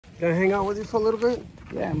Can I hang out with you for a little bit?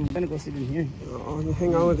 Yeah, I'm gonna go sit in here. I'll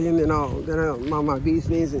hang out with you and then I'll mind my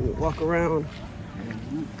business and walk around.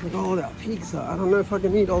 Look at all that pizza. I don't know if I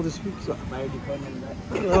can eat all this pizza.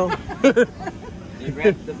 No.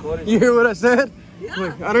 You hear what I said? Yeah.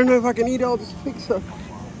 Like, I don't know if I can eat all this pizza.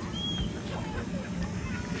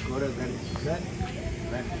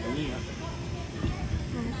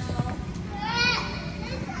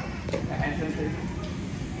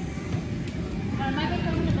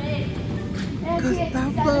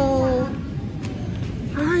 Gustavo!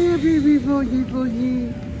 Hi, baby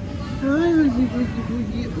boogie. Hi, baby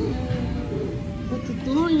boogie. What you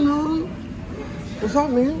doing, huh? What's up,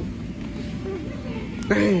 man?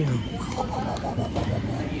 Bam!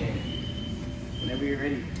 Whenever you're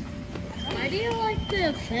ready. Why do you like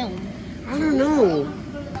to film? I don't know.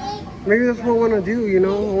 Maybe that's what I want to do, you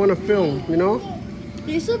know? I want to film, you know?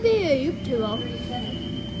 You should be a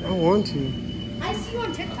YouTuber. I want to. I see you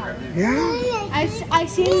on TikTok. Yeah? I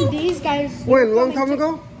seen these guys. When? Long time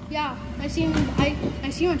ago? Yeah, I see you on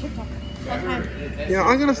TikTok all the time. Yeah,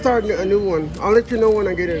 I'm gonna start a new one. I'll let you know when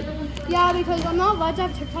I get it. Yeah, because I'm not allowed to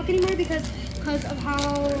have TikTok anymore because of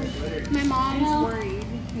how my mom's worried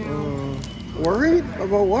now. Worried?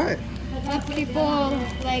 About what? Of people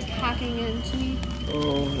like hacking into me.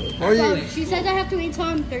 Oh, She said I have to wait till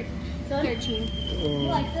I'm 13.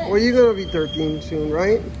 Well, you're gonna be 13 soon,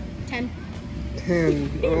 right? 10.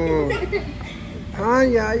 10. Oh. Hi,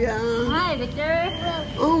 Yaya. Hi, Victor.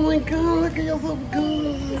 Oh my God, look at your so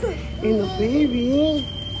good. And the baby.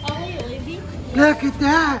 Look at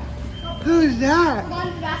that. Who's that?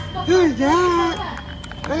 Who's that?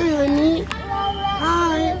 Hey, honey.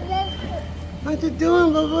 Hi. What you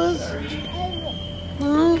doing, Bubba's?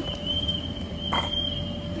 Huh?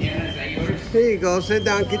 Here you go. Sit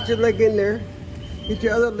down. Get your leg in there. Get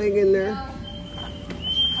your other leg in there.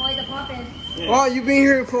 Oh, you've been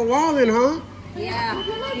here for a while then, huh? Yeah, a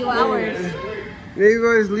few hours.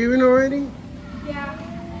 Everybody's leaving already? Yeah.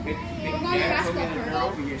 Look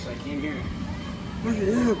at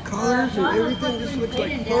that, colors and everything. This looks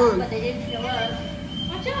like fun. But they didn't show up.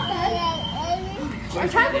 Watch out, bud. I'm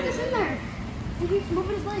trying to put this in there. He's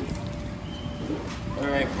moving his legs.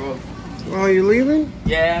 Alright, bro. Oh, you leaving?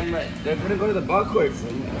 Yeah, they're gonna go to the ball courts.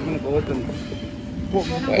 I'm gonna go with them. Ball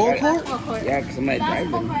court? Yeah, because I'm gonna drive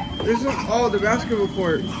them. This is, the basketball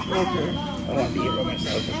court. Okay. I want to be here by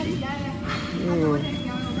myself.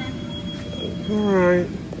 Alright.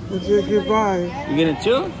 Let's say goodbye. You gonna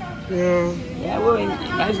chill? Yeah. Yeah, well, you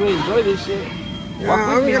might as well enjoy this shit. Yeah,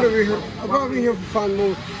 I'm gonna be here. I'll probably be here for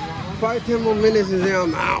 5-10 more minutes and then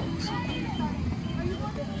I'm out.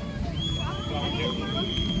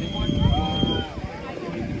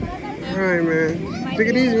 Alright, man. Take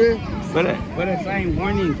it easy, man. But a sign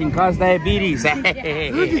warning can cause diabetes. Look at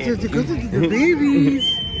the babies.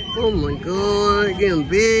 Oh my God, getting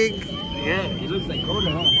big. Yeah, he looks like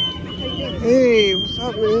Coda, huh? Hey, what's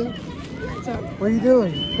up, man? What's up? What are you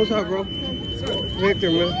doing? What's up, bro?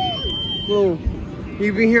 Victor, man. Cool.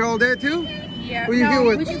 You been here all day too? Yeah. What are you here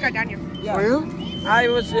with? We just got down here. Yeah. Oh, yeah? I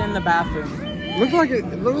was in the bathroom. Looked like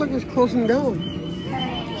it's closing down.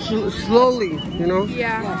 Slowly, you know?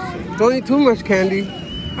 Yeah. Don't eat too much candy.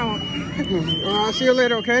 I won't. I'll see you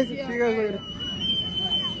later, okay? See you guys later.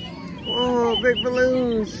 Oh, big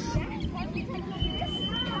balloons.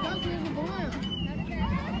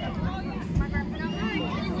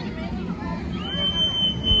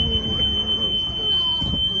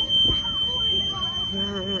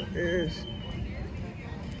 There is.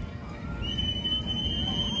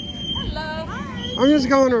 Hello. I'm just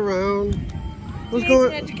going around. What's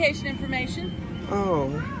going? Education information. Oh.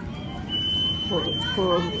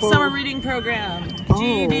 Summer reading program.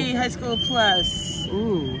 GED, high school plus.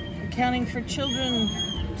 Ooh. Accounting for children.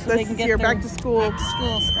 So This they can is get your their back to school. Back to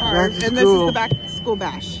And this is school. the back to school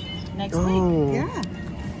bash. Next Oh. week. Yeah.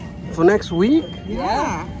 For next week?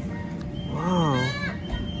 Yeah. Wow.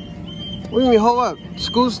 What do you mean, hold up?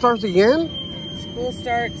 School starts again? School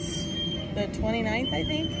starts the 29th, I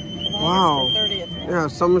think. Of Wow. August, the 30th. Right? Yeah,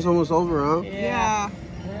 summer's almost over, huh? Yeah.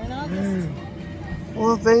 We're in August.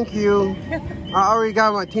 Well, thank you. I already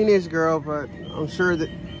got my teenage girl, but I'm sure that,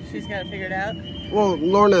 She's got to figure it out. well,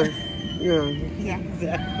 Lorna, yeah. Yeah.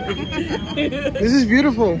 Exactly. This is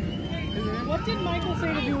beautiful. What did Michael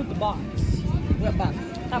say to do with the box? What box?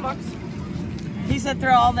 That box? He said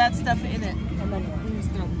throw all that stuff in it. And then we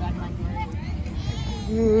just throw the back like that.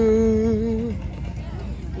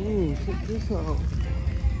 Ooh, check this out.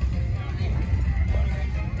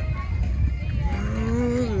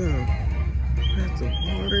 That's a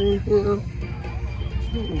water in here.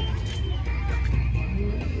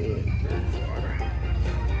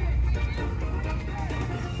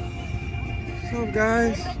 What's up,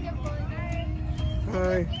 guys?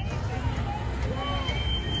 Hi.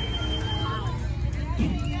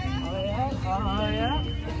 Oh, yeah.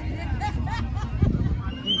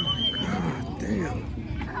 God damn.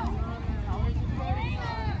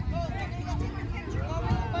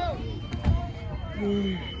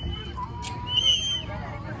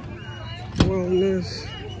 Wellness.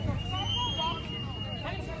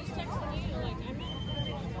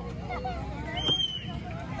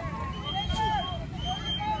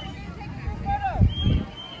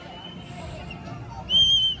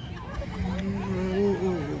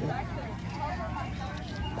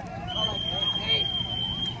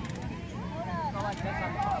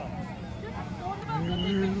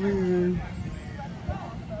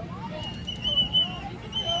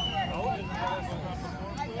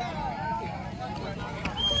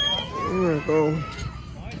 There we go.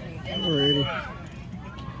 Alrighty.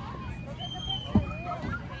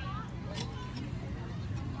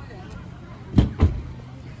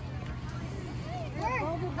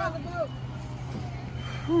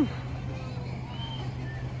 Whew.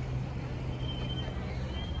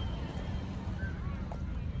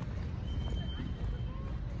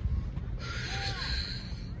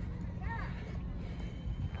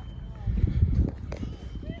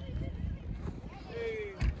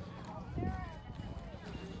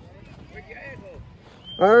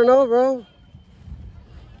 I don't know, bro.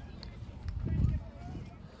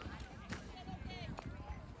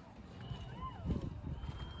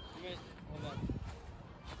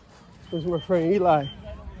 This is my friend Eli.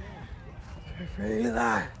 My friend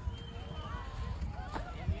Eli.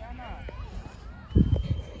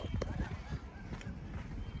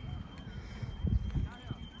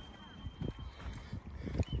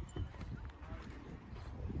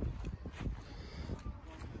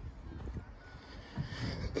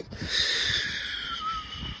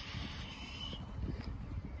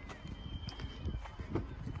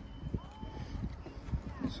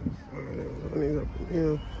 So far, there's honey's up in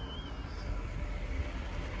here.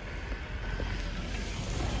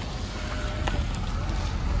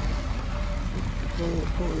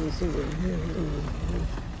 This over here.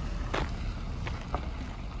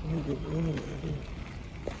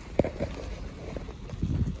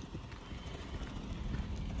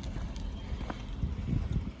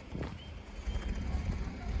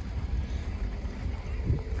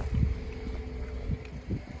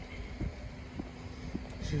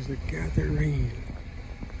 This is the gathering.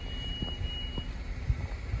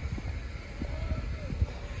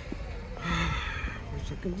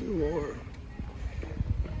 Wish I could do more.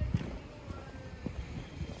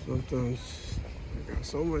 Sometimes I got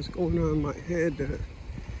so much going on in my head that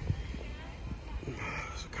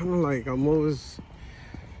it's kind of like I'm always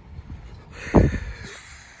trying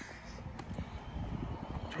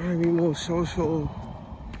to be more social.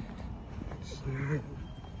 It's not.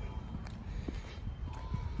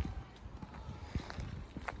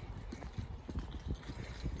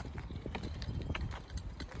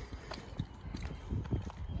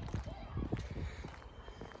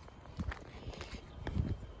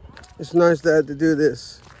 It's nice that I had to do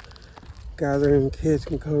this. Gathering, kids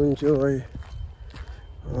can come enjoy.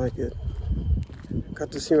 I like it.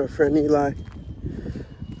 Got to see my friend Eli.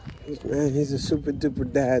 He's a super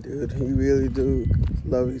duper dad, dude. He really do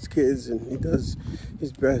love his kids, and he does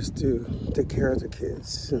his best to take care of the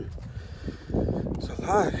kids. And it's a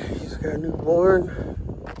lot. He's got a newborn.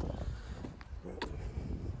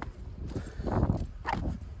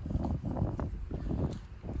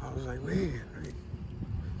 I was like, man.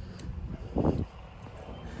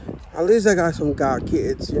 At least I got some god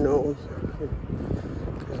kids, you know.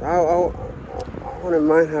 Cause I wouldn't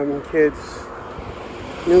mind having kids,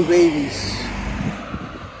 new babies.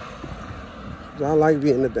 Cause I like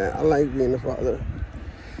being the dad. I like being the father.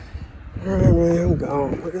 All right, man, I'm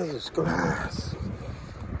gone. Look at this glass.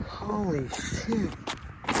 Holy shit.